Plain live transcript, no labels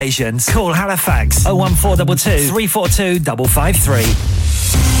Asians. Call Halifax 01422 342 553.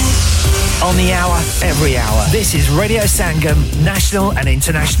 On the hour, every hour. This is Radio Sangam, national and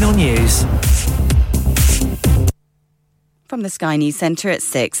international news. From the Sky News Centre at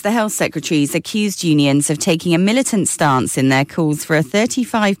 6, the Health Secretary's accused unions of taking a militant stance in their calls for a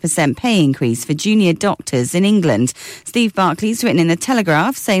 35% pay increase for junior doctors in England. Steve Barclay's written in the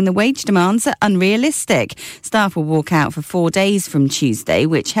Telegraph saying the wage demands are unrealistic. Staff will walk out for 4 days from Tuesday,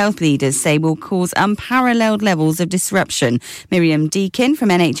 which health leaders say will cause unparalleled levels of disruption. Miriam Deakin from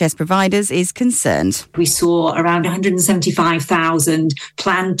NHS Providers is concerned. We saw around 175,000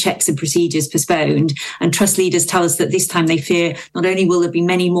 planned checks and procedures postponed, and trust leaders tell us that this time they fear not only will there be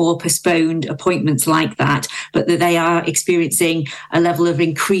many more postponed appointments like that, but that they are experiencing a level of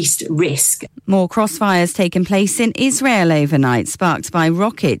increased risk. More crossfires taken place in Israel overnight, sparked by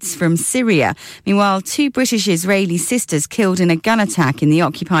rockets from Syria. Meanwhile, 2 British-Israeli sisters killed in a gun attack in the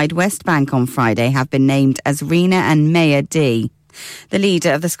occupied West Bank on Friday have been named as Rina and Maya D. The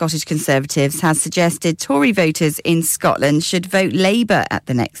leader of the Scottish Conservatives has suggested Tory voters in Scotland should vote Labour at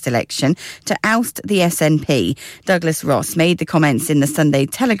the next election to oust the SNP. Douglas Ross made the comments in the Sunday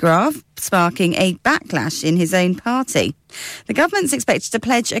Telegraph, sparking a backlash in his own party. The government's expected to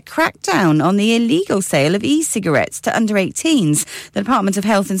pledge a crackdown on the illegal sale of e-cigarettes to under 18s. The Department of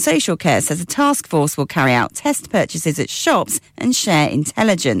Health and Social Care says a task force will carry out test purchases at shops and share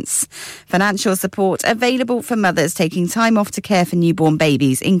intelligence. Financial support available for mothers taking time off to care for newborn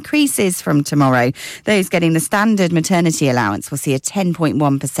babies increases from tomorrow. Those getting the standard maternity allowance will see a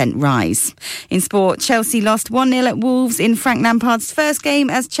 10.1% rise. In sport, Chelsea lost 1-0 at Wolves in Frank Lampard's first game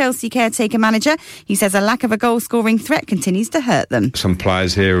as Chelsea caretaker manager. He says a lack of a goal-scoring threat continues to hurt them. Some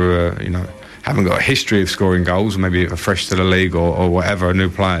players here who haven't got a history of scoring goals, maybe are fresh to the league or whatever, new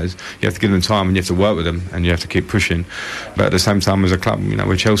players. You have to give them time and you have to work with them and you have to keep pushing. But at the same time, as a club,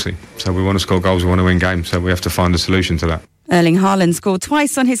 we're Chelsea, so we want to score goals, we want to win games, so we have to find a solution to that. Erling Haaland scored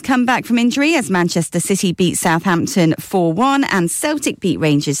twice on his comeback from injury as Manchester City beat Southampton 4-1 and Celtic beat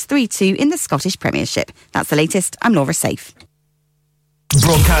Rangers 3-2 in the Scottish Premiership. That's the latest. I'm Laura Safe.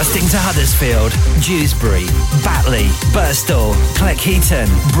 Broadcasting to Huddersfield, Dewsbury, Batley, Birstall, Cleckheaton,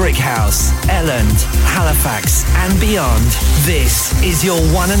 Brickhouse, Elland, Halifax and beyond. This is your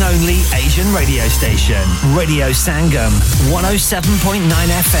one and only Asian radio station. Radio Sangam,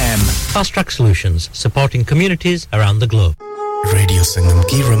 107.9 FM. Fast Track Solutions, supporting communities around the globe. Radio Sangam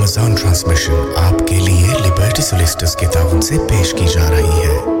की Ramzan transmission आपके लिए liberty solicitors के ताउन से पेश की जा रही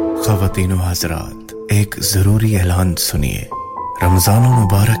है। ख़वातीन व हज़रात, एक ज़रूरी ऐलान सुनिए। रमजान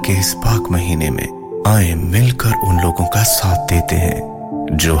मुबारक के इस पाक महीने में आए मिलकर उन लोगों का साथ देते हैं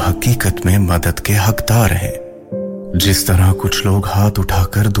जो हकीकत में मदद के हकदार हैं। जिस तरह कुछ लोग हाथ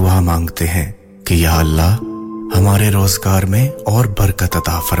उठाकर दुआ मांगते हैं कि या अल्लाह हमारे रोजगार में और बरकत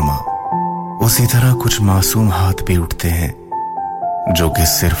अता फरमा, उसी तरह कुछ मासूम हाथ भी उठते हैं जो कि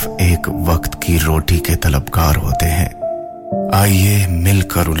सिर्फ एक वक्त की रोटी के तलबगार होते हैं। आइए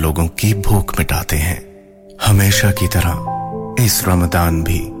मिलकर उन लोगों की भूख मिटाते हैं। हमेशा की तरह इस रमजान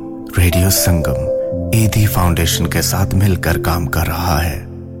भी रेडियो संगम ईदी फाउंडेशन के साथ मिलकर काम कर रहा है।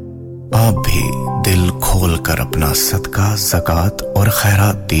 आप भी दिल खोलकर अपना सदका, ज़कात और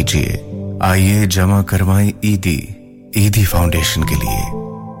खैरात दीजिए। आइए जमा करवाएं ईदी फाउंडेशन के लिए।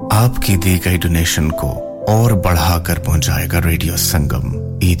 आपकी दी गई डोनेशन को और बढ़ाकर पहुंचाएगा रेडियो संगम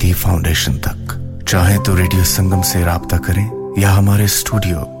ईदी फाउंडेशन तक। चाहे तो रेडियो संगम से राब्ता करें या हमारे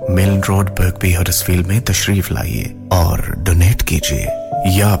स्टूडियो मिलन रोड बर्कबी हडर्सफील्ड में तशरीफ लाइए और डोनेट कीजिए,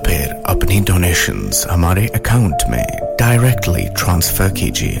 या फिर अपनी डोनेशंस हमारे अकाउंट में डायरेक्टली ट्रांसफर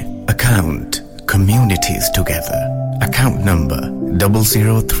कीजिए। Account communities together, account number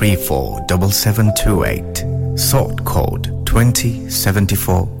 00347728, sort code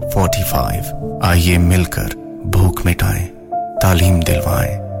 207445। आइए मिलकर भूख मिटाएं, तालीम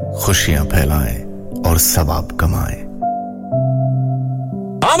दिलवाएं, खुशियां फैलाएं और सवाब कमाएं।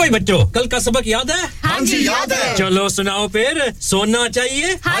 हाँ भाई बच्चों, कल का सबक याद है? हाँ जी याद है। चलो सुनाओ फिर। सोना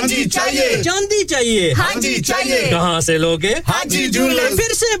चाहिए? हाँ जी चाहिए। चांदी चाहिए? हाँ जी चाहिए। कहाँ से लोगे? हाँ जी जूलर्स।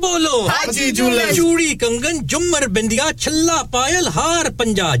 फिर से बोलो। हाँ जी जूलर्स। चूड़ी, कंगन, झुमर, बिंदिया, छल्ला, पायल, हार,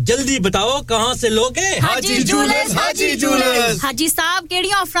 पंजा, जल्दी बताओ कहाँ से लोगे? हाँ जी जूलर्स। हाँ जी जूलर्स। हाजी साहब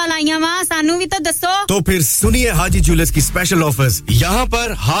केड़ी ऑफर लाईया वा सानू भी तो दसो। तो फिर सुनिए हाजी जूलर्स की स्पेशल ऑफर्स। यहाँ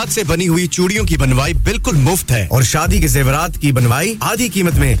पर हाथ से बनी हुई चूड़ियों की बनवाई बिल्कुल मुफ्त है और शादी के जेवरात की बनवाई आधी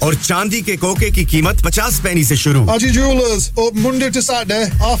कीमत में और चांदी के कोके की कीमत 50 पैसे से शुरू Haji Jewelers open Monday to Saturday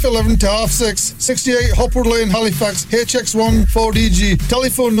 11:30 to 6:30 68 Hopwood Lane Halifax HX1 4DG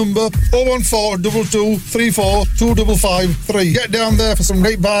telephone number 01422342553 get down there for some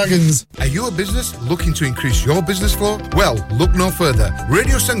great bargains. Are you a business looking to increase your business flow? Well, look no further.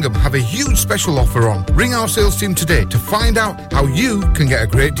 Radio Sangam have a huge special offer on. Ring our sales team today to find out how you can get a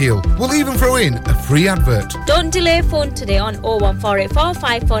great deal. We'll even throw in a free advert. Don't delay, phone today on 01484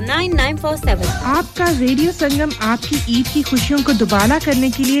 549 947. आपका radio संगम आपकी ईद की खुशियों को दुबारा करने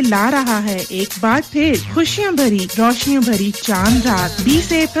के लिए ला रहा है एक बार फिर खुशियां भरी रोशनियों भरी चांद रात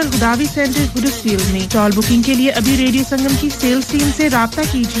 20 अप्रैल गुदावी सेंटर हुडर्सफील्ड में टॉल बुकिंग के लिए अभी रेडियो संगम की सेल्स टीम से राब्ता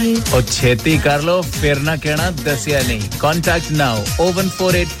कीजिए और छेती कर लो फिर ना कहना दसिया नहीं कांटेक्ट नाउ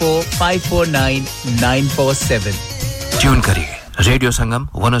 01484 549 947 ट्यून करिए radio Sangam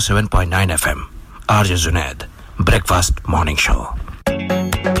 107.9 FM RJ Junaid breakfast morning show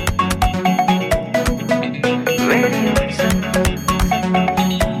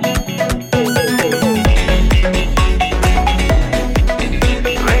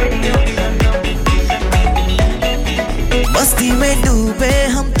मस्ती में डूबे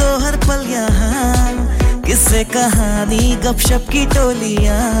हम तो हर पल यहाँ किस्से कहानी गपशप की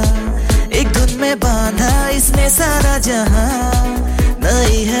टोलियाँ एक धुन में बांधा इसने सारा जहां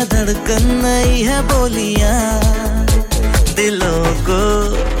नई है धड़कन नई है बोलियां दिलों को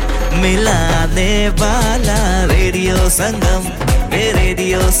मिलाने वाला रेडियो संगम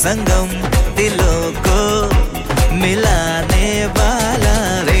दिलों को मिलाने वाला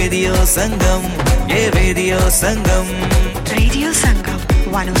रेडियो संगम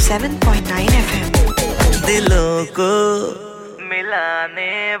 107.9 FM दिलों को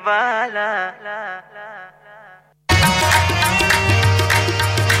मिलाने वाला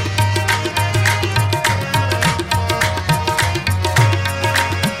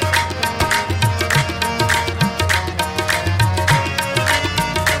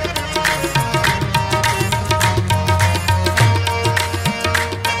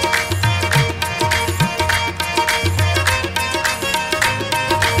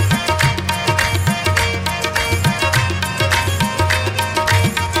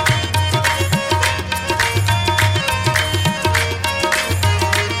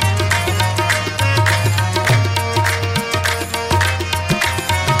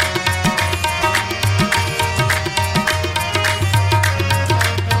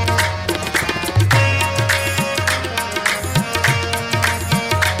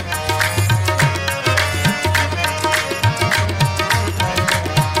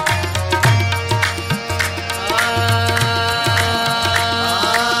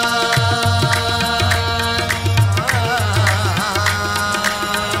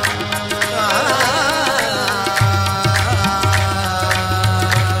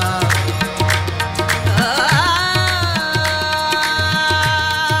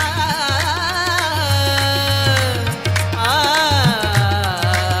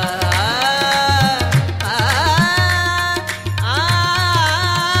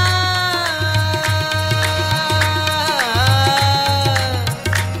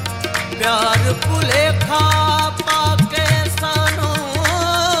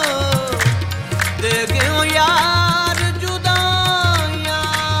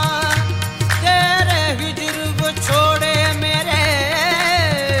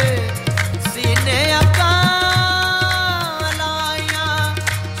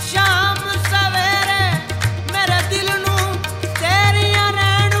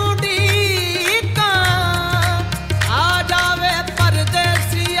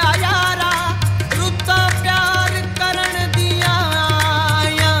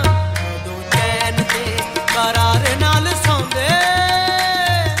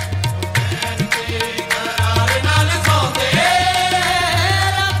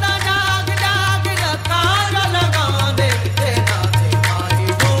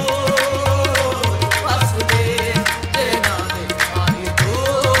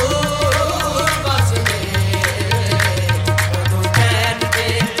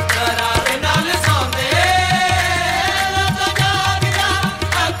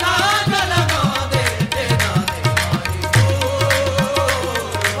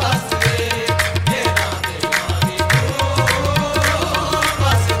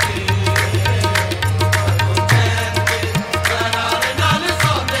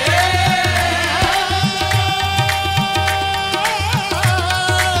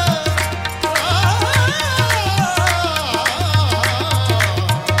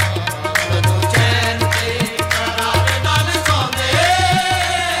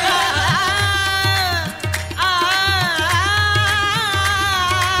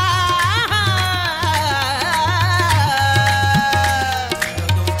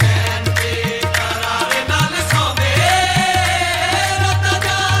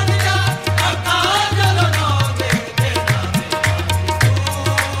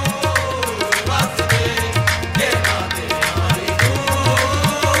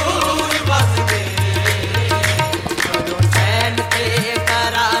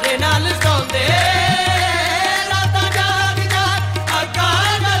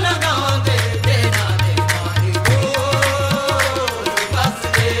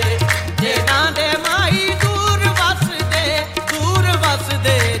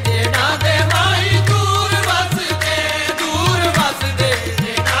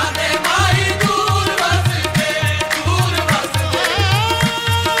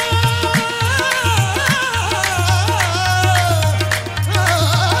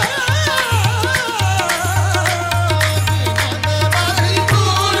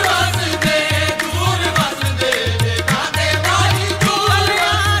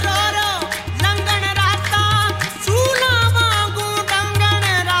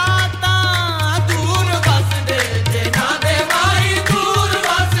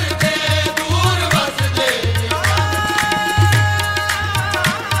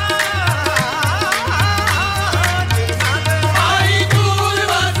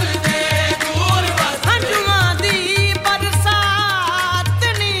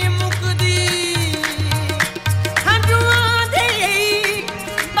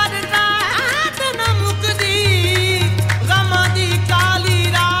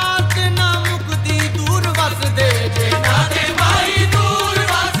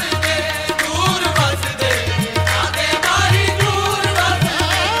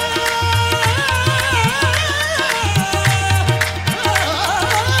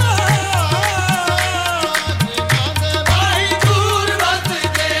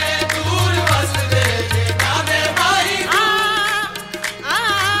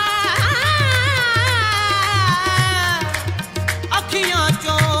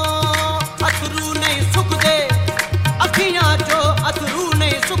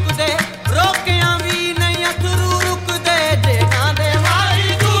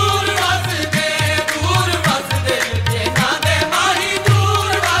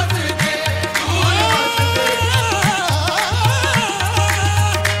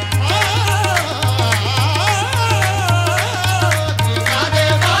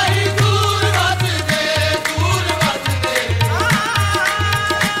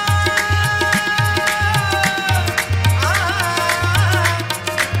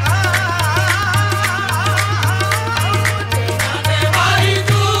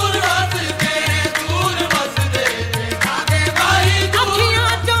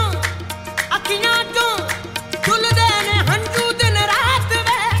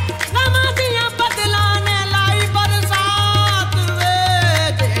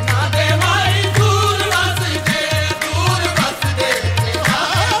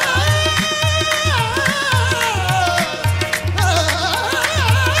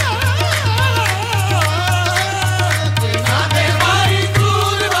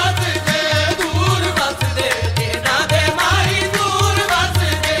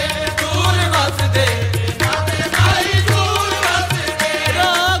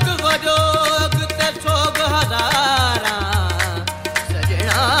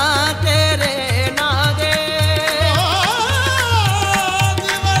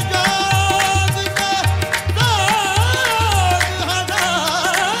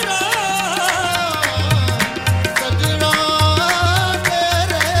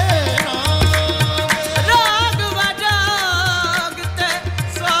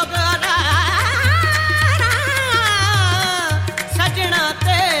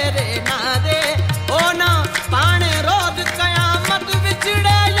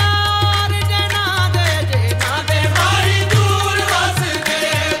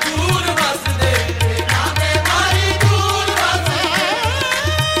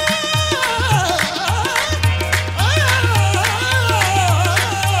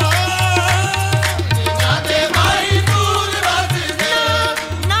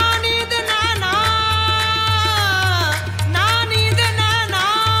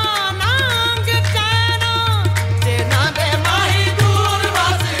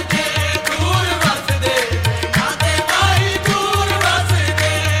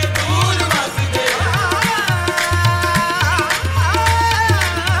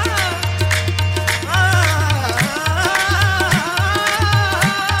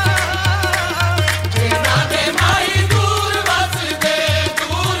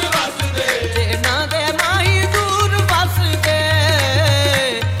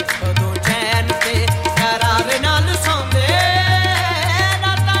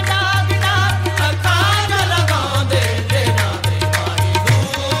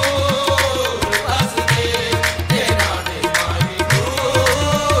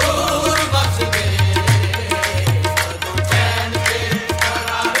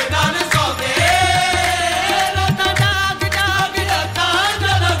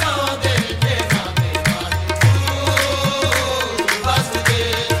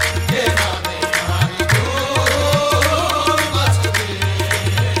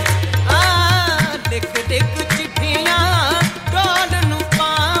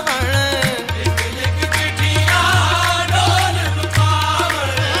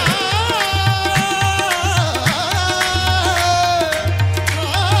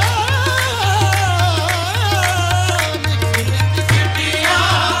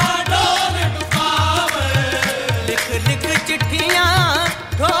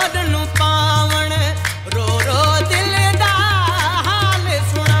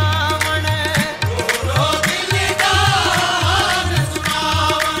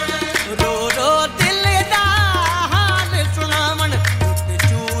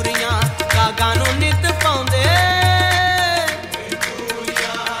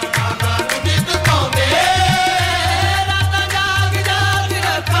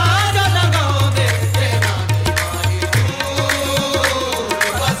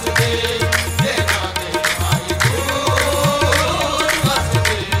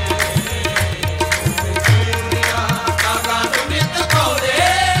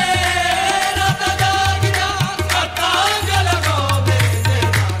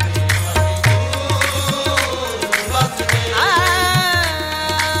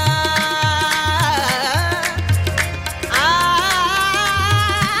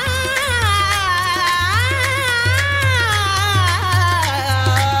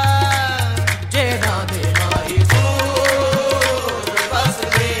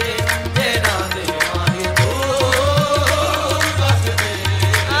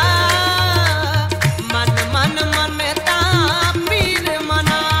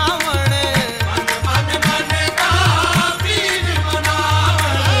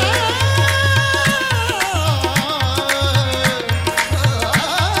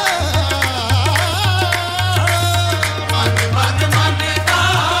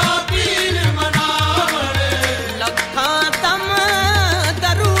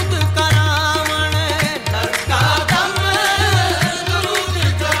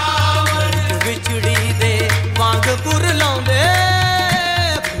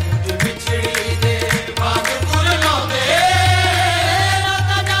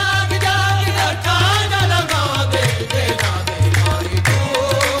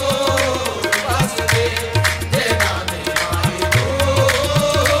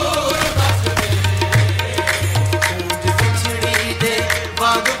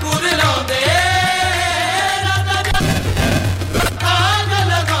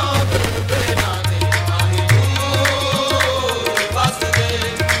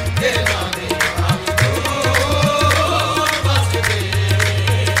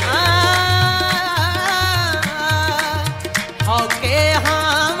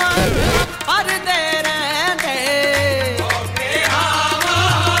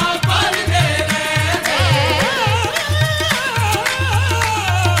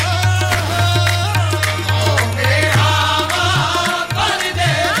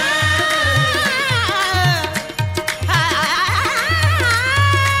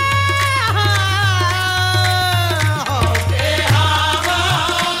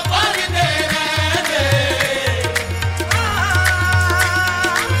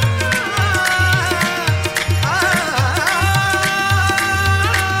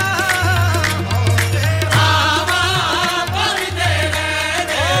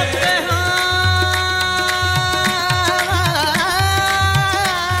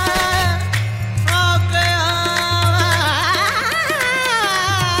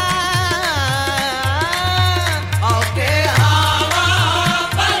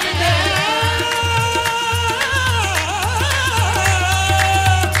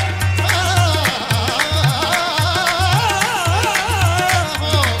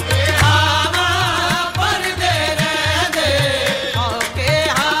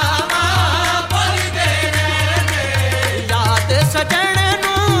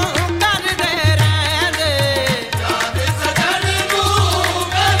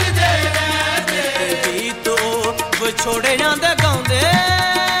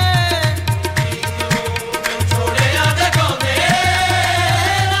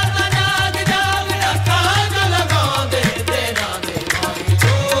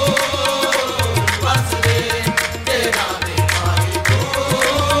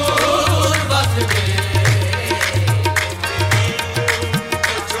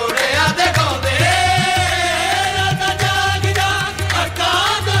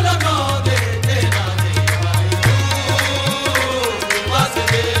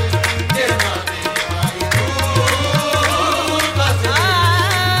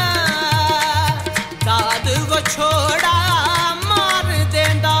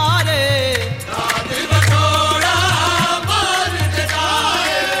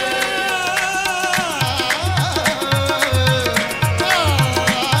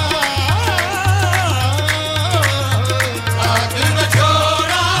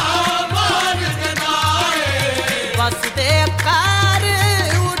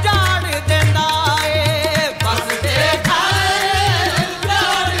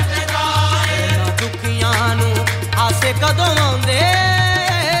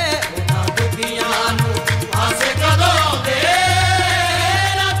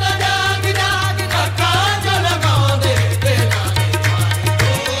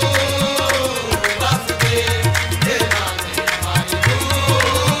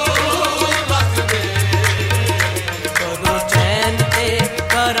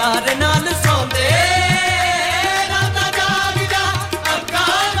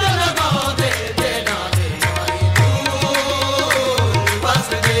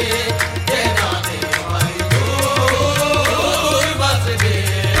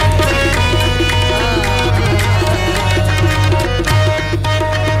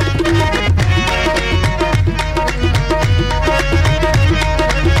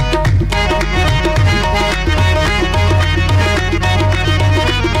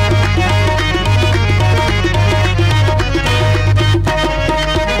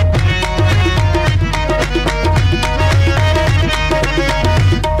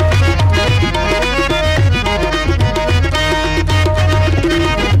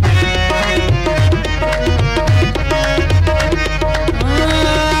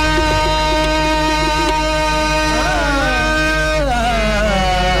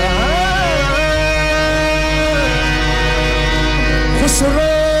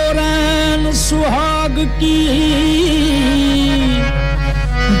सुहाग की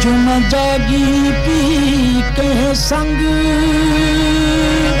जो न जागी पी के संग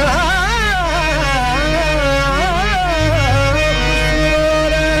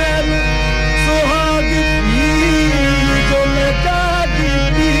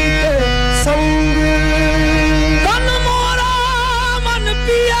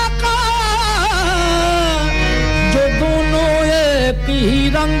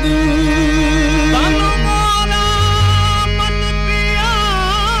रंग बानो मोरा मन पिया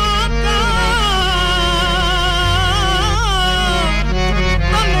का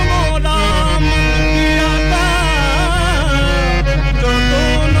बानो मोरा मन पिया का जो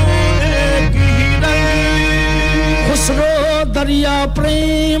दोनों एक ही रंग खुसरो दरिया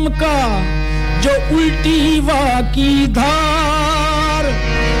प्रेम का जो उल्टी वाकी धार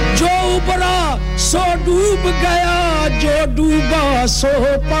जो उबरा सो डूब गया जो डूबा सो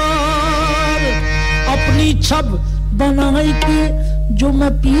पार अपनी छब बनाई के जो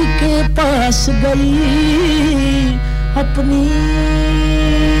मैं पी के पास गई अपनी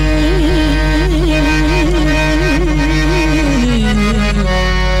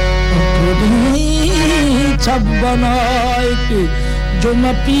छब बनाई के जो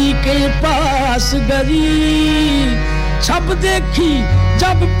मैं पी के पास गई छब देखी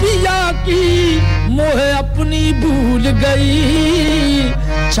जब पिया की मोह अपनी भूल गई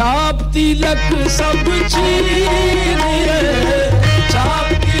छाप तिलक सब छीन रे छाप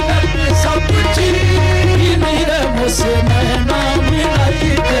तिलक सब छीन रे मुझसे नैना मिलाई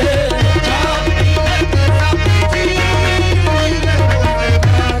दे छाप तिलक सब छीन रे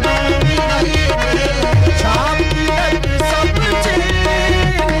छाप तिलक सब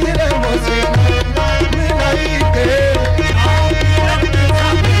छीन रे मुझसे नैना मिलाई दे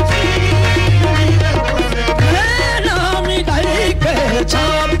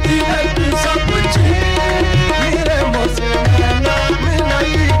छाप तिलक सब मेरे मुझसे नैना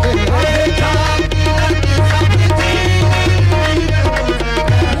मिलाई के छाप तिलक सब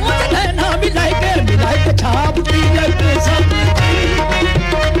मुझे नैना मिलाई के छाप तिलक सब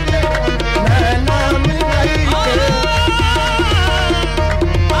नैना मिलाई के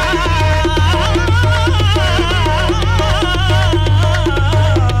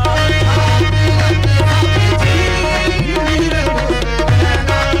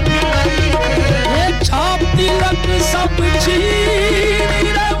सब छीन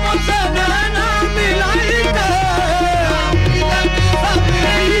रे मुझसे नैना मिलाई के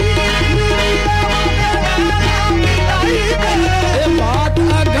बात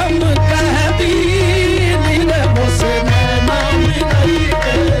अगम कह दी रे मुझसे नैना मिलाई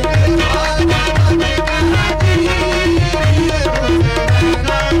के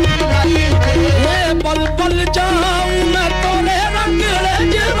ये पल पल जाऊं मैं तोरे रंग रे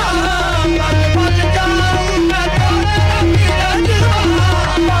जवा पल पल जाऊं मैं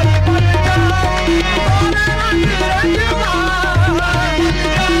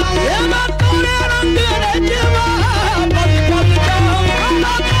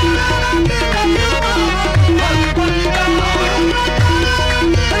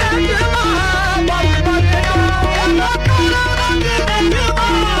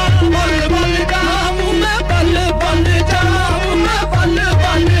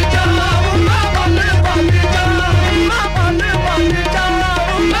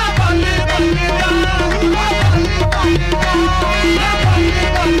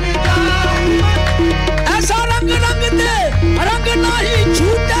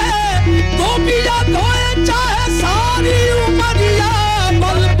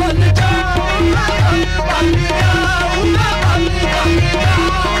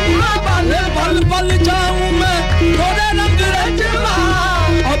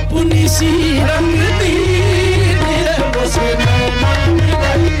सी रंग दी रे मुझसे नैना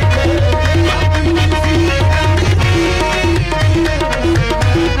मिलाई के अपनी सी रंग दी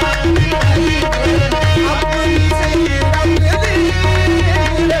अपनी सी रंग दी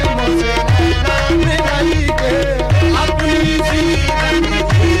रे मुझसे नैना मिलाई के अपनी सी रंग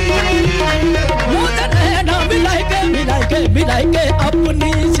दी मुझे नैना मिलाई के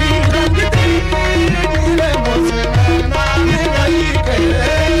अपनी सी रंग दी रे मुझसे नैना मिलाई के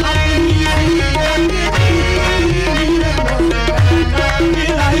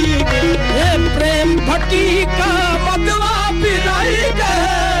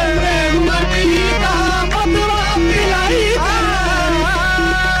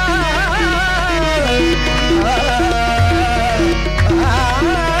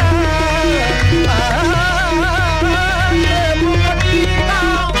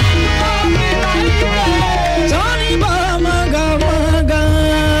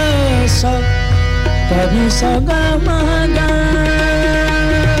pani sa ga ma ga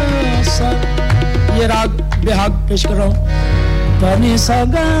sa ye rag behag pesh kar raha hu pani sa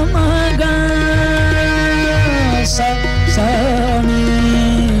ga ma ga sa sa ni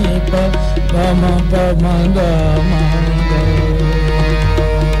pa ma ga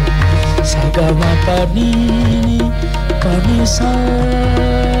sa ga ma pa ni sa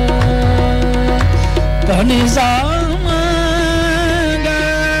pani sa ma ga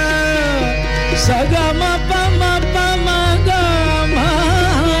sa ga ma pa ma ga ma ga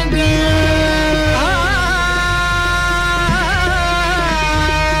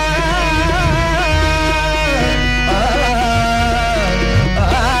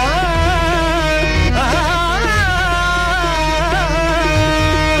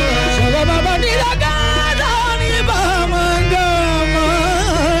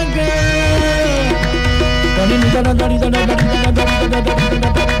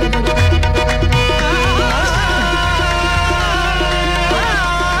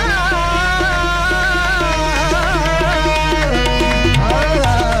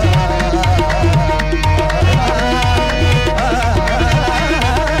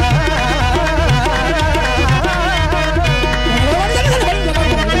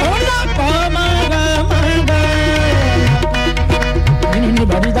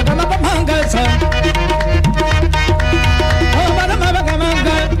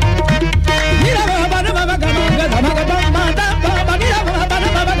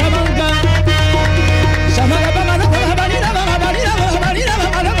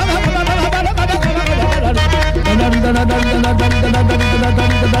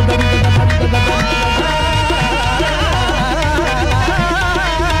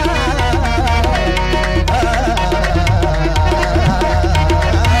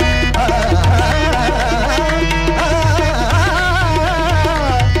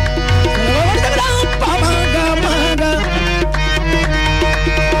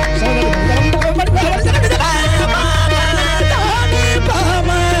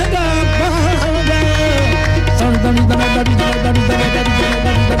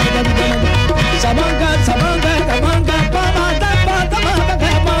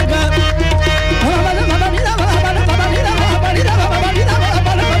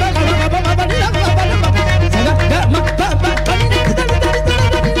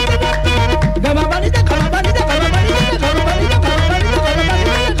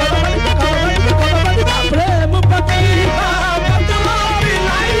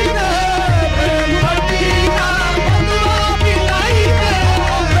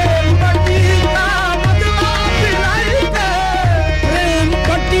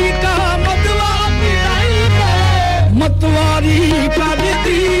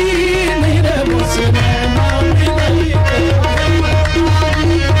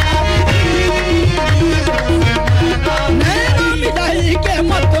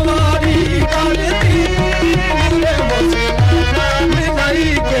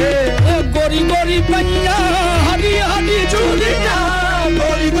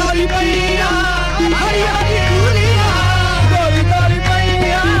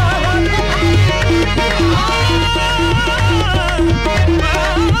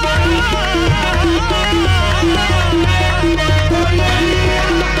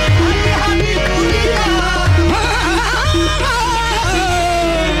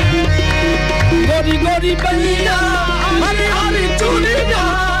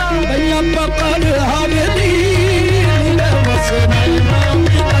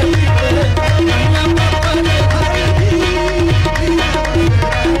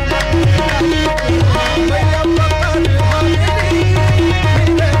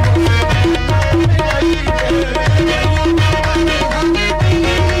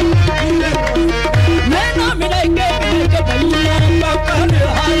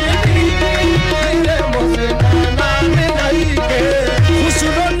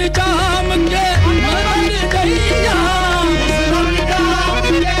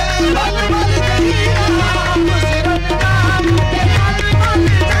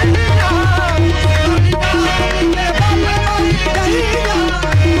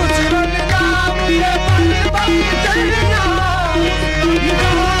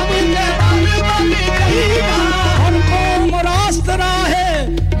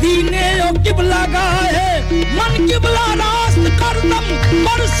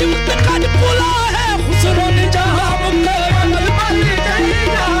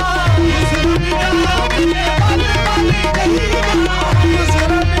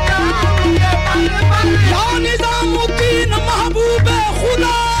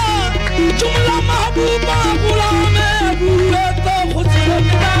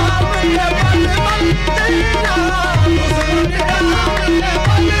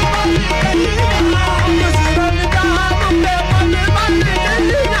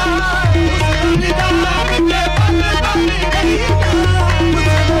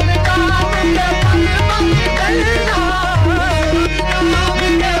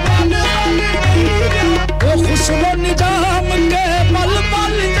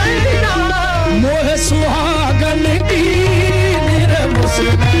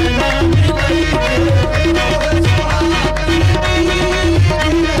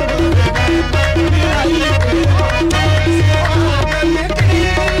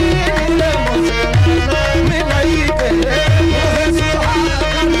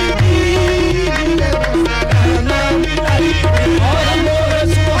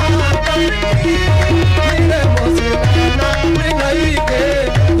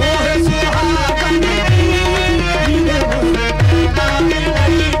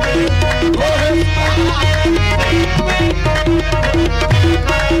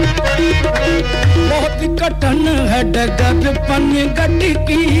डगर पन गटी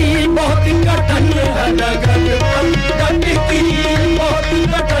की बहुत कठिन है डगर पन गटी की बहुत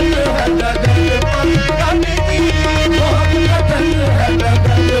कठिन है डगर पन गटी की बहुत कठिन है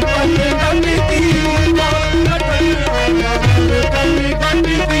डगर पन गटी की बहुत कठिन है डगर पन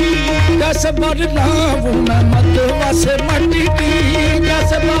गटी की कैसे बदलाव मैं मतवा से मट्टी की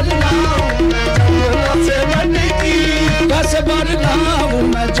कैसे बदलाव जमुना से मट्टी की कैसे बदलाव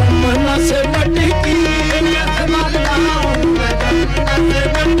मैं जमुना से मट्टी की कैसे बदलाव मैं जमुना से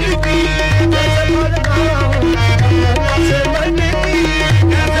मट्टी की कैसे बदलाव मैं जमुना से मट्टी की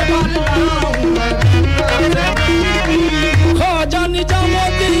कैसे बदलाव मैं जमुना से मट्टी की खाजा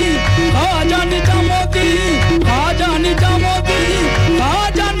निजामुद्दीन खाजा निजामुद्दीन खाजा निजामुद्दीन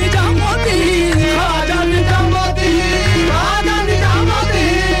खाजा निजामुद्दीन खाजा निजामुद्दीन खाजा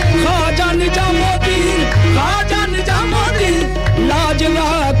निजामुद्दीन खाजा निजामुद्दीन खाजा निजामुद्दीन लाज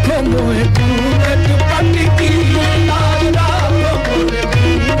राखो मोहे पूरत पट्टी की लाज राखो मोहे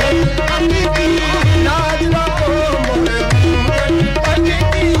पूरत पट्टी की लाज राखो मोहे पूरत पट्टी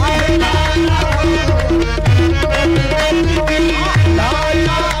की लाज राखो लाज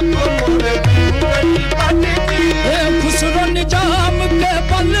राखो मोहे पूरत पट्टी की ए खुसरो निजाम के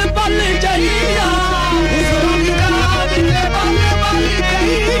बल बल जइया खुसरो निजाम के बल बल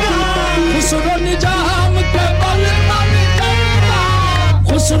जइया खुसरो निजाम के बल बल जइया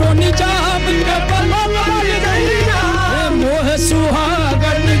खुसरो निजाम के बल बल जइया मोह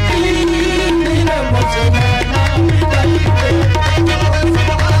सुहागन की नीर मसना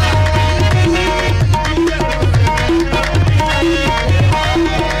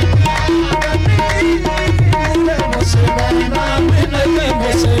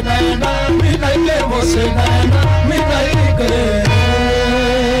मिलाई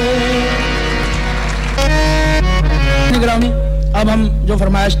निगरानी अब हम जो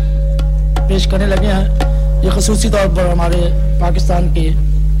फरमाइश पेश करने लगे हैं ये ख़ुसूसी तौर पर हमारे पाकिस्तान के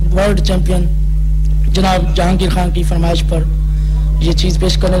वर्ल्ड चैंपियन जनाब जहांगीर खान की फरमाइश पर ये चीज़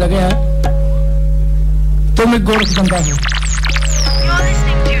पेश करने लगे हैं तुम एक गोरख बंदा हो You're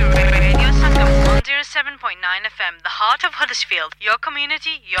listening to Radio Sangam 107.9 FM, the heart of Huddersfield. Your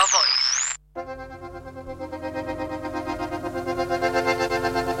community, your voice.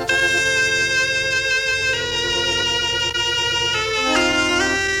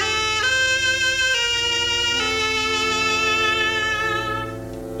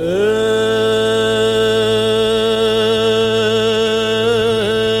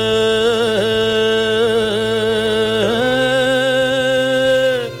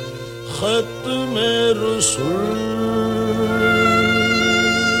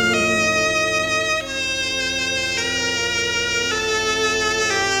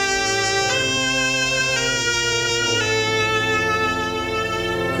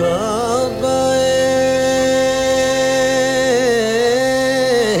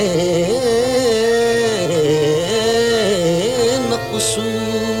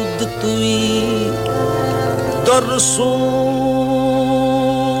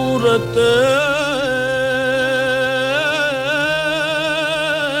 सूरत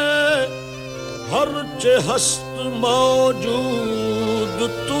हर चे हस्त मौजूद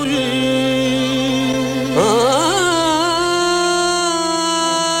तुई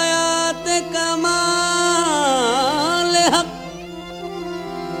आयात कमाल हक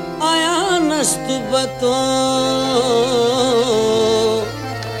आया नस्त बतो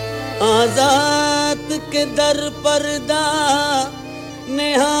आजाद के दर पर्दा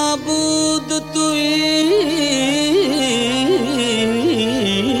नेहाबूद तुई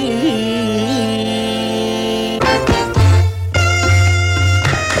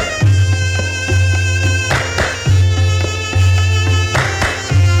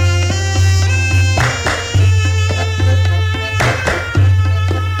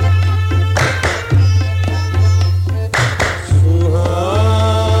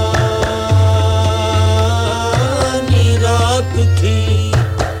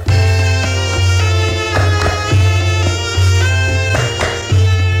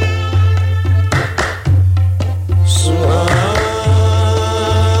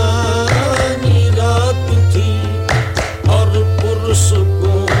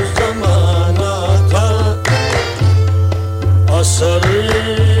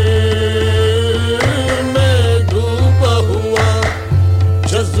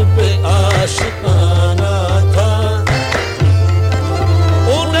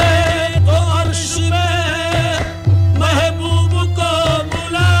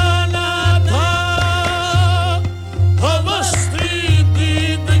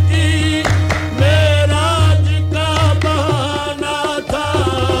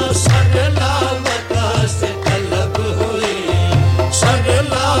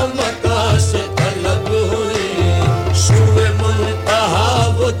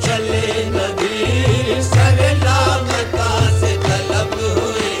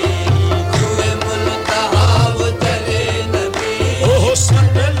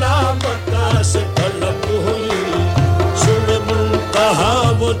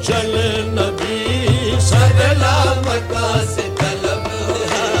वो चले नबी सगला मक्का से तलब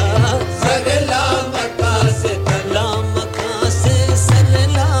सगला मक्का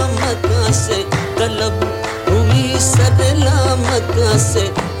से तलब हुई सगला मक्का से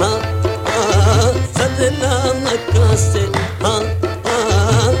हाँ सगला मक्का से हाँ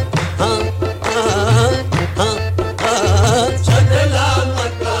सगला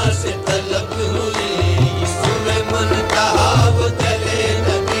मक्का से तलब हुई सुबह मुनतहा वो चले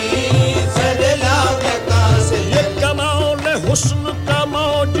नबी सगला मक्का से ये कमाल हुस्न का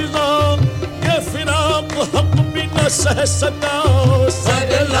मौजज़ा ये फिराक हक भी न सह सका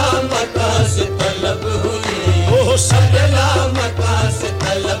सगला मक्का से तलब हुई ओ सगला मक्का से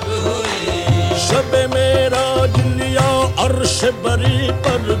तलब हुई शब मेराज लिया अर्श बरी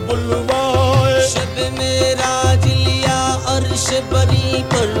पर बुलवाए शब मेराज लिया अर्श बरी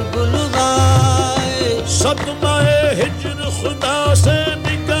पर बुलवाए सदमाए हिज्र खुदा से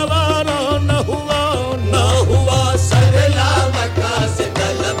भी गवारा न हुआ सगला मक्का से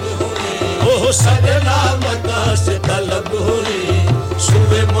तलब हुई ओ सगला मक्का से तलब हुई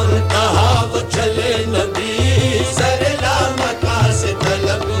सुबह मुनतहा वो चले नबी सगला मक्का से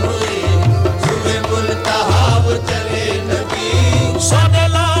तलब हुई सुबह मुनतहा वो चले नबी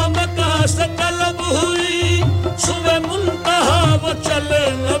सगला मक्का से तलब हुई सुबह मुनतहा वो चले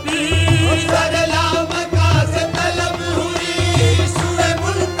नबी सगला मक्का से तलब हुई सुबह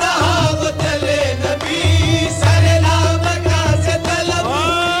मुनतहा वो चले नबी सगला मक्का से तलब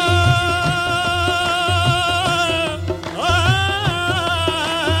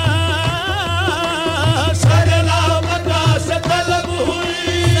सगला मक्का से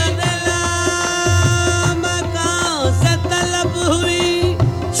तलब हुई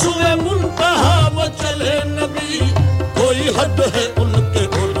सुबह मुनतहा वो चले नबी कोई हद है उनके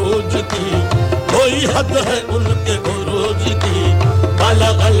उरूज की कोई हद है उनके उरूज की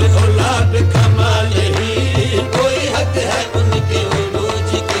बलगल उला बिकमालिही कोई हद है उनके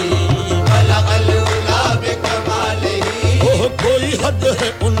उरूज की बलगल उला बिकमालिही ओह कोई हद है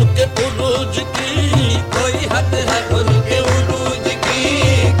उनके उरूज की कोई हद है उनके उरूज की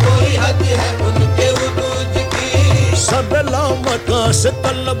कोई हद है उनके उरूज की सगला मक्का से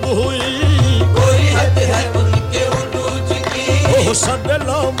तलब हुई कोई हद है उनके उरूज की ओह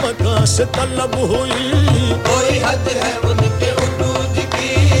सगला मक्का से तलब हुई कोई हद है उनके उरूज की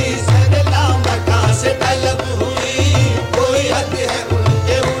सगला मक्का से तलब हुई कोई हद है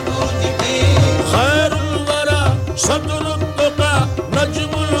उनके उरूज की खैरुल वरा सदरुल तुका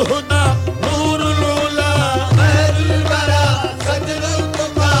नजमुल हुदा नूरुल उला खैरुल वरा सदरुल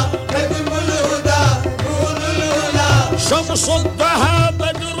तुका नजमुल हुदा नूरुल उला शम्सुद दुहा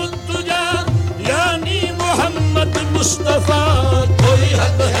बदरुद दुजा यानी मोहम्मद मुस्तफा कोई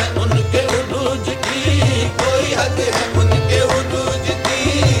हद है उनके उरूज की कोई हद है उनके उरूज की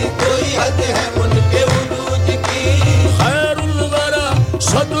कोई हद है उनके उरूज की खैरुल वरा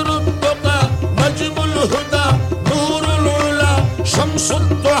सदरुल तुका नजमुल हुदा नूरुल उला शम्सुद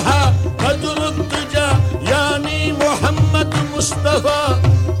दुहा बदरुद दुजा यानी मोहम्मद मुस्तफा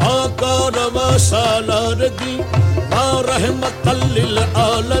आका रवा सालार दी आ रहमतल लिल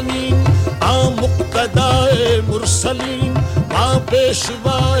आलमीन आ मुक्तदाए मुरसलीन आ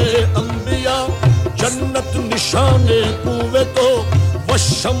पेशवाए अंबिया जन्नत निशाने कुवे तो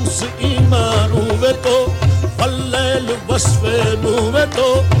वशम्स ईमान हुए तो वल्लैल वस्फ़े नूवे तो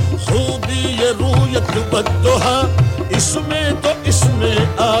खूबी ये रूयत बद्दुहा इसमें तो इसमें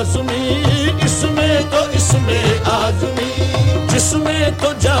आज़मी इसमें तो इसमें आज़मी जिसमें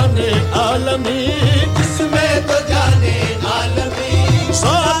तो जाने आलमी जिसमें तो जाने आलमी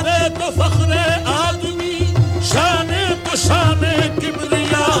सारे तो फख्रे आदमी शाने तो शाने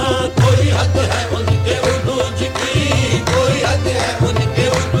किबरिया कोई हद है उनके उरूज की कोई हद है उनके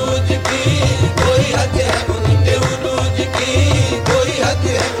उरूज की कोई हद है उनके उरूज की कोई हद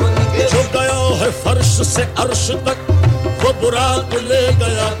है उनके जो गया है फर्श से अर्श तक वो बुराक ले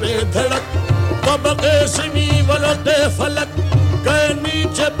गया बेधड़क तबके ज़मी वलके फलक गए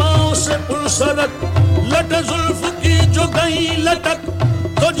नीचे पाँव से पुलसरक लट जुल्फ की जो गई लटक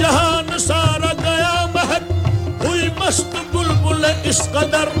तो जहान सारा गया महक हुई मस्त बुलबुल इस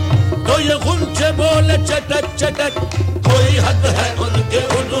कदर तो ये गुंचे बोले चटक चटक कोई हद है उनके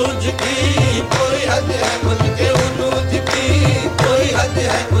उरूज की कोई हद है उनके उरूज की कोई हद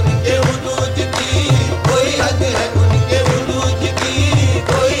है उनके उरूज की कोई हद है उनके उरूज की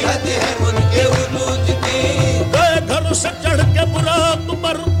कोई हद है उनके उरूज की गए घर से चढ़ के बुराक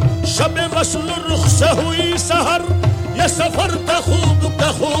पर शब वस्ल रुख से हुई सहर ये सफर था खूब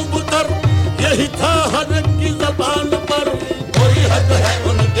तर यही था हर एक की ज़बान पर कोई हद है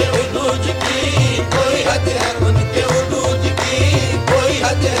उनके उरूज की कोई हद है उनके उरूज की कोई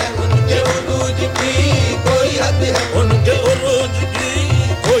हद है उनके उरूज की कोई हद है उनके उरूज की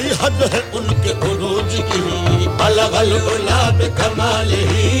कोई हद है उनके उरूज की अलग अलग गुलाब कमाल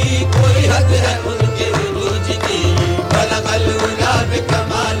ही कोई हद है उनके उरूज की अलग अलग गुलाब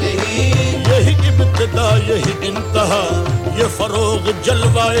कमाल ही यही इब्तिदा यही इंतहा ये फरोग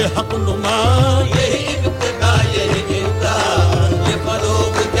जलवाए हक नुमा यही इब्तिदा यही इंतहा ये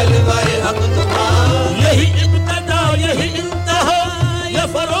फरोग जलवाए हक नुमा यही इब्तिदा यही इंतहा ये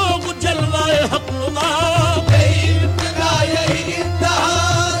फरोग जलवाए हक नुमा यही इब्तिदा यही इंतहा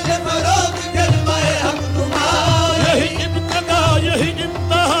ये फरोग जलवाए हक नुमा यही इब्तिदा यही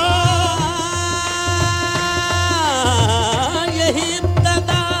इंतहा यही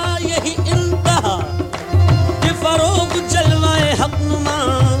इब्तिदा यही इंतहा ये फरोग जलवाए हक नुमा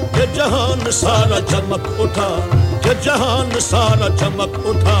ये जहान सारा चमक उठा ये जहान सारा चमक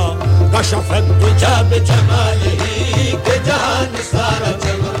उठा कशफत तुझा बेजमालिही ये जहान सारा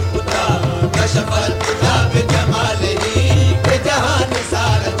चमक उठा कशफत तुझा बेजमालिही ये जहान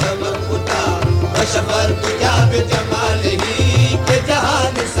सारा चमक उठा कशफत तुझा बेजमालिही ये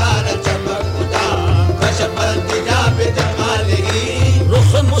जहान सारा चमक उठा कशफत तुझा बेजमालिही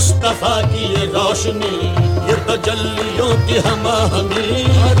रुख मुस्तफा की ये रोशनी ये तजल्लियों की हमाहमी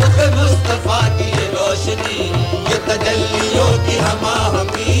रुख मुस्तफा की ये रोशनी ये तजल्लियों की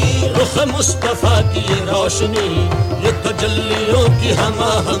हमाहमी रुख मुस्तफा की ये रोशनी ये तजल्लियों की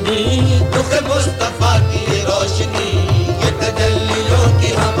हमाहमी रुख मुस्तफा की ये रोशनी ये तजल्लियों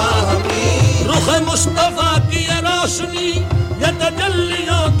की हमाहमी रुख मुस्तफा की ये रोशनी ये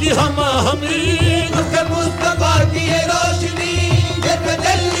तजल्लियों की हमाहमी रुख मुस्तफा की ये रोशनी ये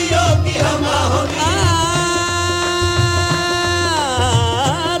तजल्लियों की हमाहमी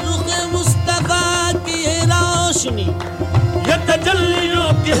ये तजल्लियों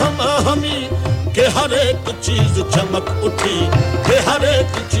की हमाहमी के हर एक चीज चमक उठी के हर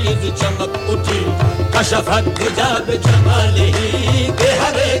एक चीज चमक उठी कशफत हिजाब जमालिही के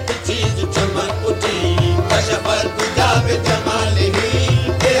हर एक चीज चमक उठी कशफत हिजाब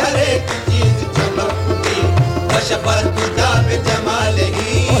जमालिही के हर एक चीज चमक उठी कशफत हिजाब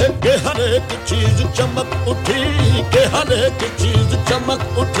जमालिही के हर एक चीज चमक उठी के हर एक चीज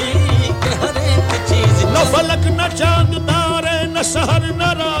चमक उठी के हर एक चीज न फलक न चांद तारे न सहर न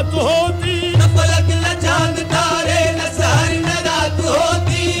रात होती न फलक न चांद तारे न सहर न रात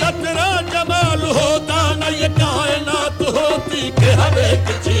होती न तेरा जमाल होता न ये कायनात होती के हर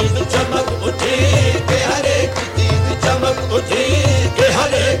एक चीज चमक उठी के हर एक चीज चमक उठी के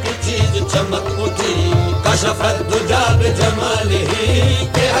हर एक चीज चमक उठी कशफत दुजा बेजमालिही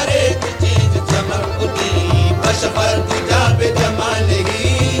के हर एक चीज चमक उठी कशफत दुजा बेजमालिही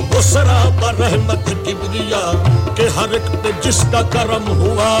उसरा पर रहमत किबरिया के हर एक पे जिसका करम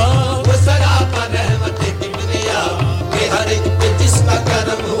हुआ उसरा पर रहमत किबरिया के हर एक पे जिसका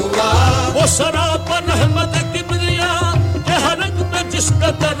करम हुआ उसरा पर रहमत किबरिया के हर एक पे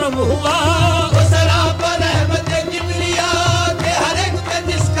जिसका करम हुआ उसरा पर रहमत किबरिया के हर एक पे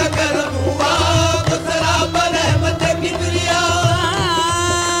जिसका करम हुआ उसरा पर रहमत किबरिया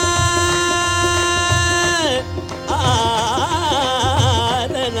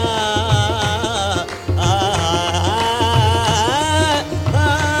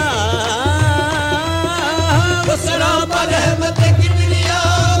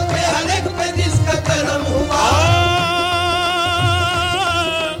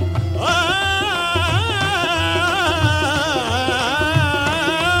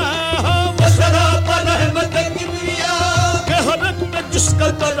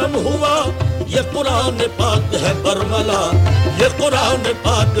करम हुआ ये कुरान पाक है बरमला ये कुरान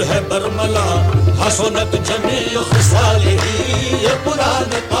पाक है बरमला हसनत जमील खिसालिही ये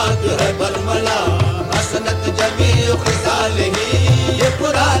कुरान पाक है बरमला हसनत जमील खिसालिही ये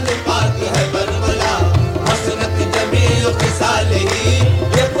कुरान पाक है बरमला हसनत जमील खिसालिही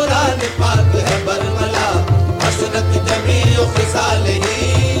ये कुरान पाक है बरमला हसनत जमील खिसालिही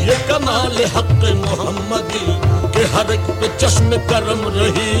ये कमाल हक मोहम्मदी के हर एक पे चश्म करम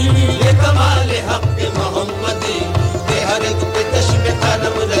रही ये कमाल हक मोहम्मदी के हर एक पे चश्म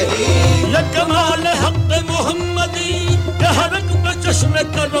करम रही ये कमाल हक मोहम्मदी के हर एक पे चश्म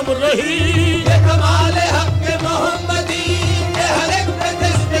करम रही ये कमाल हक मोहम्मदी के हर एक पे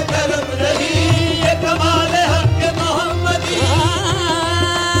चश्म करम रही ये कमाल हक मोहम्मदी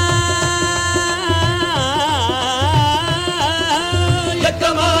ये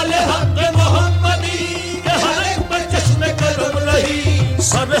कमाल हक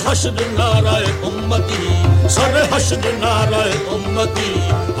सर हश्र नाराए उम्मती सर हश्र नाराए उम्मती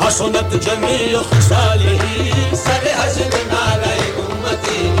हसनत जमील खिसालिही सर हश्र नाराए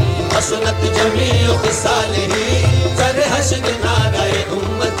उम्मती حسنت جميع خصاله سر حشد نادائے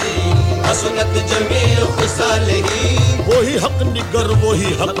امتی حسنت جميع خصاله وہی حق نگر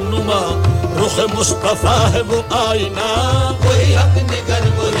وہی حق نما رخ مصطفیٰ ہے وہ آئینہ وہی حق نگر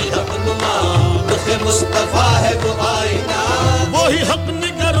وہی حق نما رخ مصطفیٰ ہے وہ آئینہ وہی حق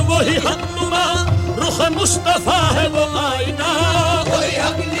نگر وہی حق نما رخ مصطفیٰ ہے وہ آئینہ وہی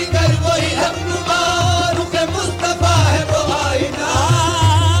حق نگر وہی حق نما رخ مصطفیٰ ہے وہ آئینہ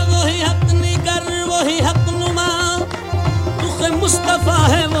وہی حق نگر وہی حق نما رخ مصطفیٰ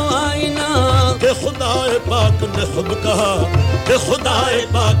ہے وہ آئینہ کہ خدا پاک نے خود کہا کہ خدا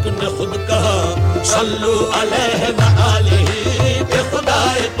پاک نے خود کہا صلو علیہ وآلہ کہ خدا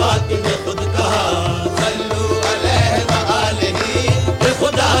پاک نے خود کہا صلو علیہ وآلہ کہ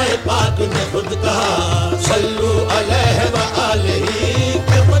خدا پاک نے خود کہا صلو علیہ وآلہ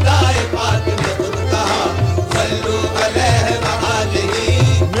کہ خدا پاک نے خود کہا صلو علیہ وآلہ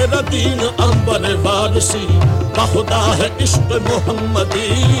میرا دین انبر وارسی بخدا ہے عشق محمدی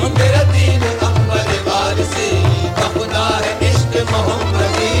میرا دین انبر وارسی بخدا ہے عشق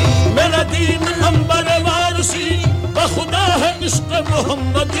محمدی میرا دین انبر وارسی بخدا ہے عشق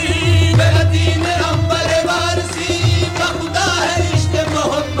محمدی میرا دین انبر وارسی بخدا ہے عشق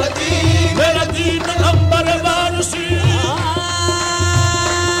محمدی میرا دین انبر وارسی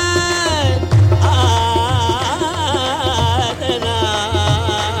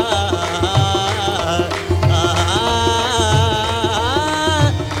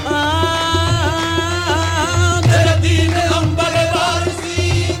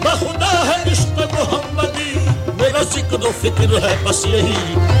ذکر و فکر ہے بس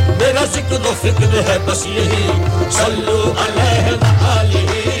یہی میرا ذکر و فکر ہے بس یہی صلو علیہ وآلہ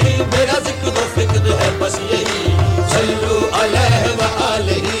میرا ذکر و فکر ہے بس یہی صلو علیہ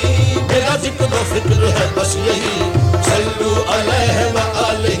وآلہ میرا ذکر و فکر ہے بس یہی صلو علیہ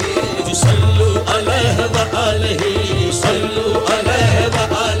وآلہ صلو علیہ وآلہ صلو علیہ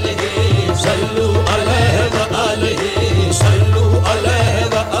وآلہ صلو علیہ وآلہ صلو علیہ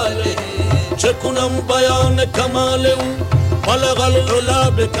وآلہ چکنم بیان کمالہ بلغ العلا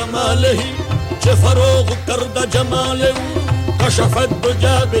بکمالہ چه فروغ کرد جمالہ کشف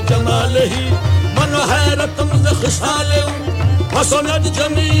الدجا بجمالہ من حیرتم ز خصالہ حسنت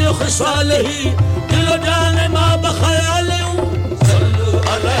جمیع خصالہ دل و جان ما بخیالہ صلو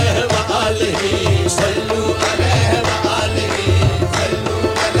علیہ وآلہ صلو علیہ وآلہ صلو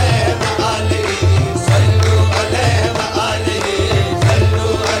علیہ وآلہ صلو علیہ وآلہ صلو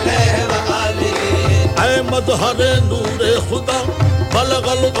علیہ وآلہ اے مظہر نور خدا بلغ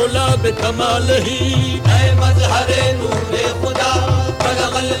العلا بکمالہ اے مظہر نور خدا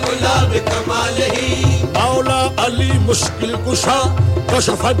بلغ العلا بکمالہ مولا علی مشکل کشا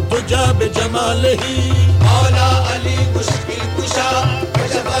کشف الدجا بجمالہ مولا علی مشکل کشا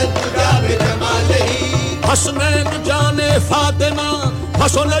کشف الدجا بجمالہ حسنین جان فاطمہ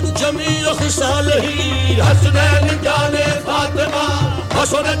حسنت جمیع خصالہ حسنین جان فاطمہ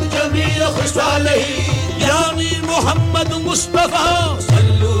حسنت جمیع خصالہ یعنی محمد مصطفیٰ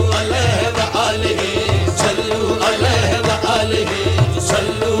صلو علیہ وآلہ صلو علیہ وآلہ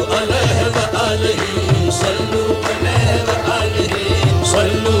صلو علیہ وآلہ صلو علیہ وآلہ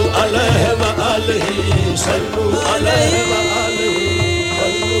صلو علیہ وآلہ صلو علیہ وآلہ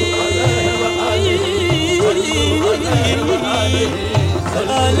صلو علیہ وآلہ صلو علیہ وآلہ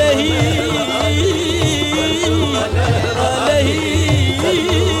صلو علیہ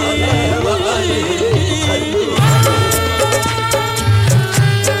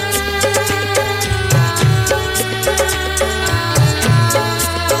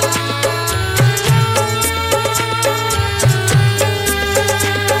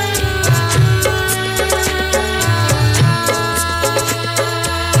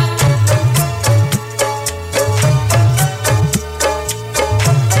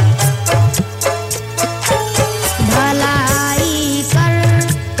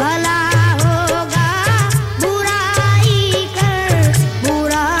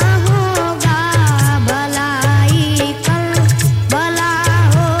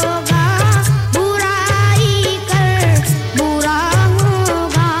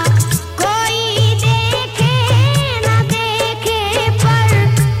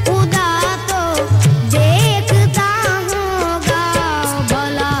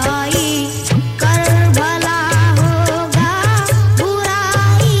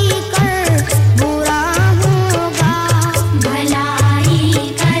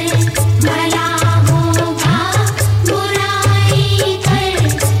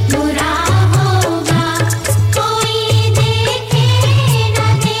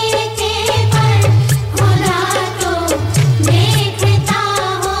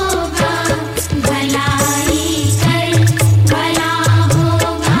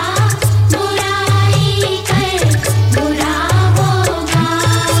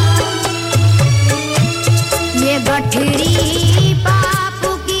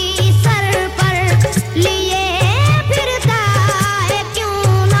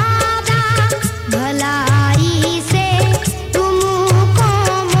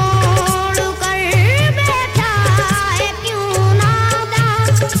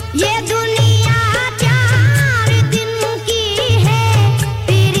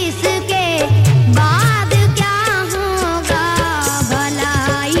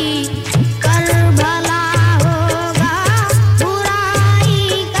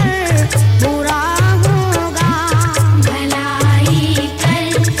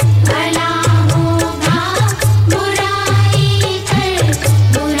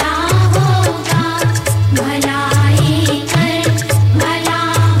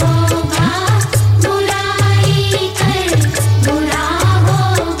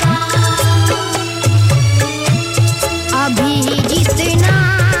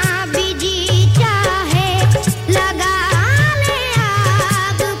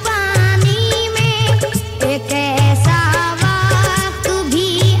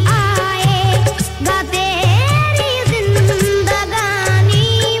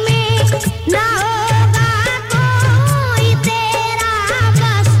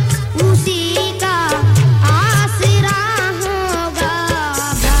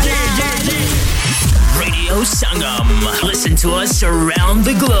Sangam. Listen to us around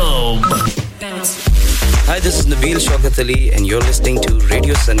the globe. Hi, this is Nabil Shaukat Ali and you're listening to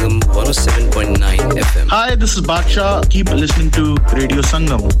Radio Sangam 107.9 FM. Hi, this is Baksha. Keep listening to Radio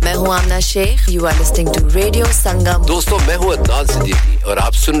Sangam. मैं हूँ आमना Sheikh. You are listening to Radio Sangam. दोस्तों मैं हूँ अदनान सिद्दीकी और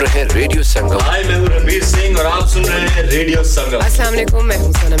आप सुन रहे हैं रेडियो संगम. Hi, मैं हूँ रणबीर सिंह और आप सुन रहे हैं रेडियो संगम. अस्सलाम वालेकुम, मैं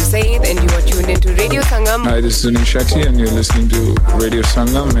हूँ सनम Saeed and you are tuned into Radio Sangam. Hi, this is Zunin Shakti and you're listening to Radio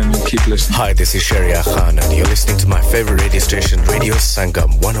Sangam and keep listening. Hi, this is Sharia Khan and you're listening to my favorite radio station Radio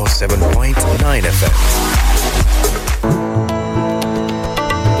Sangam 107.9 FM.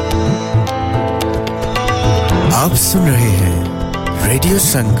 आप सुन रहे हैं radio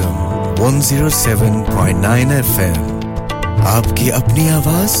Sangam 107.9 FM. आपकी अपनी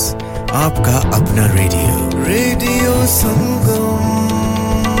आवाज, आपका अपना radio. Radio संगम.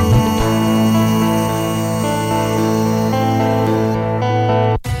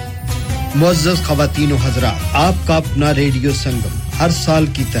 मुअज़्ज़ज़ ख़वातीन व हज़रात, आपका अपना रेडियो संगम हर साल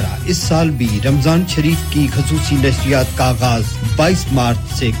की तरह इस साल भी रमजान शरीफ की ख़ुसूसी नशरियात का आगाज़ 22 मार्च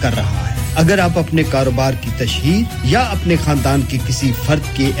से कर रहा है. अगर आप अपने कारोबार की तशहीर या अपने खानदान के किसी फर्द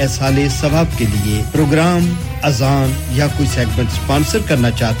के एहसाले सवाब के लिए प्रोग्राम, अजान या कोई सेगमेंट स्पॉन्सर करना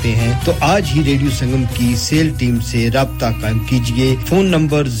चाहते हैं तो आज ही रेडियो संगम की सेल टीम से राब्ता कायम कीजिए. Phone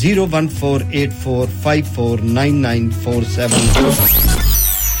number 01484549947.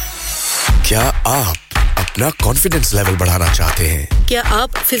 क्या आप अपना कॉन्फिडेंस लेवल बढ़ाना चाहते हैं? क्या आप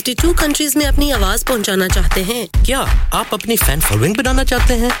 52 कंट्रीज में अपनी आवाज पहुंचाना चाहते हैं? क्या आप अपनी फैन फॉलोइंग बनाना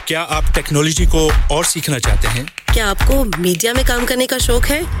चाहते हैं? क्या आप टेक्नोलॉजी को और सीखना चाहते हैं? क्या आपको मीडिया में काम करने का शौक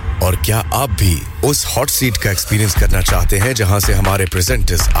है? और क्या आप भी उस हॉट सीट का एक्सपीरियंस करना चाहते हैं जहां से हमारे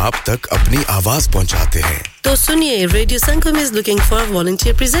प्रेजेंटर्स आप तक अपनी आवाज पहुंचाते हैं? तो सुनिए, radio Sangam is looking for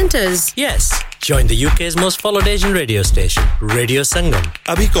volunteer presenters. Yes, join the UK's most followed Asian radio station, Radio Sangam.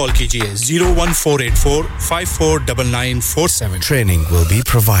 अभी कॉल कीजिए 01484 549947. Training will be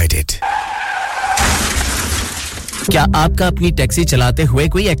provided. क्या आपका अपनी टैक्सी चलाते हुए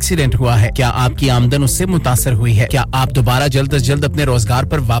कोई एक्सीडेंट हुआ है? क्या आपकी आमदन उससे मुतासर हुई है? क्या आप दोबारा जल्द से जल्द अपने रोजगार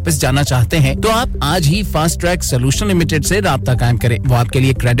पर वापस जाना चाहते हैं? तो आप आज ही फास्ट ट्रैक सॉल्यूशन लिमिटेड से राब्ता कायम करें. वो आपके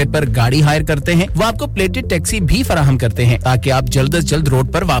लिए क्रेडिट पर गाड़ी हायर करते हैं. वो आपको प्लेटेड टैक्सी भी फराहम करते हैं ताकि आप जल्द से जल्द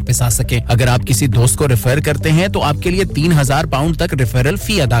रोड पर वापस आ सकें. अगर आप किसी दोस्त को रेफर करते हैं तो आपके लिए 3000 पाउंड तक रेफरल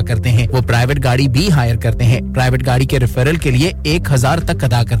फी अदा करते हैं. वो प्राइवेट गाड़ी भी हायर करते हैं. प्राइवेट गाड़ी के रेफरल के लिए 1000 तक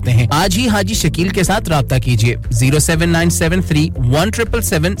अदा करते हैं. आज ही हाजी शकील के साथ राब्ता कीजिए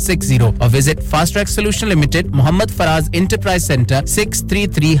 07973-177760 or visit Fast Track Solution Limited, Muhammad Faraz Enterprise Center,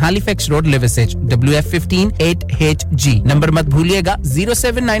 633 Halifax Road, Liversedge, WF15 8HG. Number मत भूलिएगा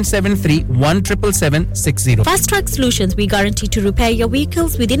 07973-177760. Fast Track Solutions, we guarantee to repair your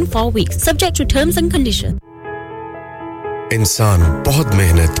vehicles within 4 weeks, subject to terms and conditions. इंसान बहुत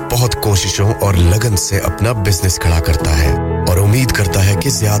मेहनत, बहुत कोशिशों और लगन से अपना बिजनेस खड़ा करता है और उम्मीद करता है कि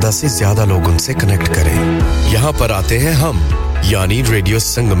ज्यादा से ज्यादा लोग उनसे कनेक्ट करें. यहाँ पर आते हैं हम, यानी रेडियो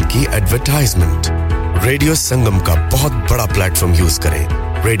संगम की एडवर्टाइजमेंट. रेडियो संगम का बहुत बड़ा प्लेटफॉर्म यूज करें.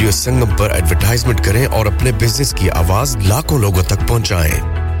 रेडियो संगम पर एडवर्टाइजमेंट करें और अपने बिजनेस की आवाज लाखों लोगों तक पहुंचाएं.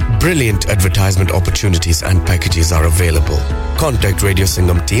 Brilliant advertisement opportunities and packages are available. Contact Radio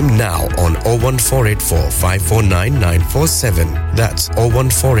Sangam team now on 01484 549 947. That's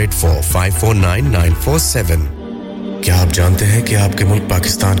 01484 549 947. क्या आप जानते हैं कि आपके मुल्क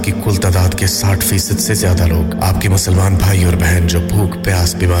पाकिस्तान की कुल तादाद के 60% से ज्यादा लोग आपके मुसलमान भाई और बहन जो भूख,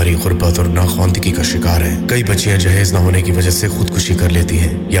 प्यास, बीमारी, गुर्बत और नाखवानदगी का शिकार हैं. कई बच्चियां जहेज न होने की वजह से खुदकुशी कर लेती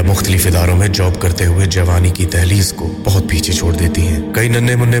हैं या मुख्तलिफ इदारों में जॉब करते हुए जवानी की दहलीज को बहुत पीछे छोड़ देती हैं. कई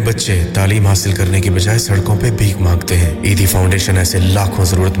नन्हे मुन्ने बच्चे तालीम हासिल करने की बजाय सड़कों पे भीख मांगते हैं. ईदी फाउंडेशन ऐसे लाखों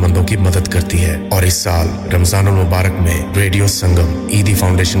जरूरतमंदों की मदद करती है और इस साल रमजानुल मुबारक में रेडियो संगम ईदी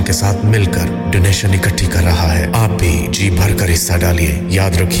फाउंडेशन के साथ मिलकर डोनेशन इकट्ठी कर रहा है. आप भी जी भर कर हिस्सा डालिए.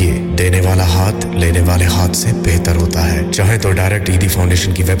 याद रखिए, देने वाला हाथ लेने वाले हाथ से बेहतर होता है. चाहे तो डायरेक्ट ईदी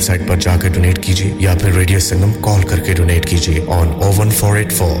फाउंडेशन की वेबसाइट पर जाकर डोनेट कीजिए या फिर रेडियो संगम कॉल करके डोनेट कीजिए ऑन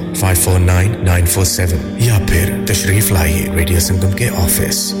 01484 549 947 या फिर तशरीफ लाइए रेडियो संगम के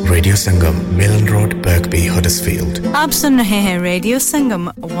office, radio Sangam, Milan road, Birkby, Huddersfield. आप सुन रहे हैं radio Sangam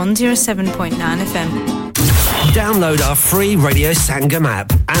 107.9 FM. Download our free Radio Sangam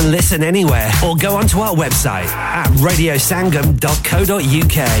app and listen anywhere or go onto our website at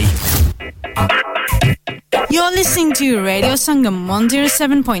radiosangam.co.uk. You're listening to Radio Sangam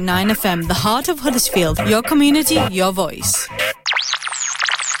 107.9 FM, the heart of Huddersfield, your community, your voice.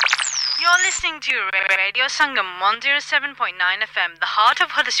 You're listening to Radio Sangam 107.9 FM, the heart of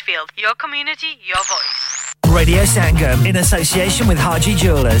Huddersfield, your community, your voice. Radio Sangam in association with Haji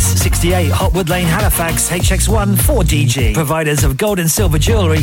Jewellers, 68 Hotwood Lane, Halifax, HX1 4DG. Providers of gold and silver jewellery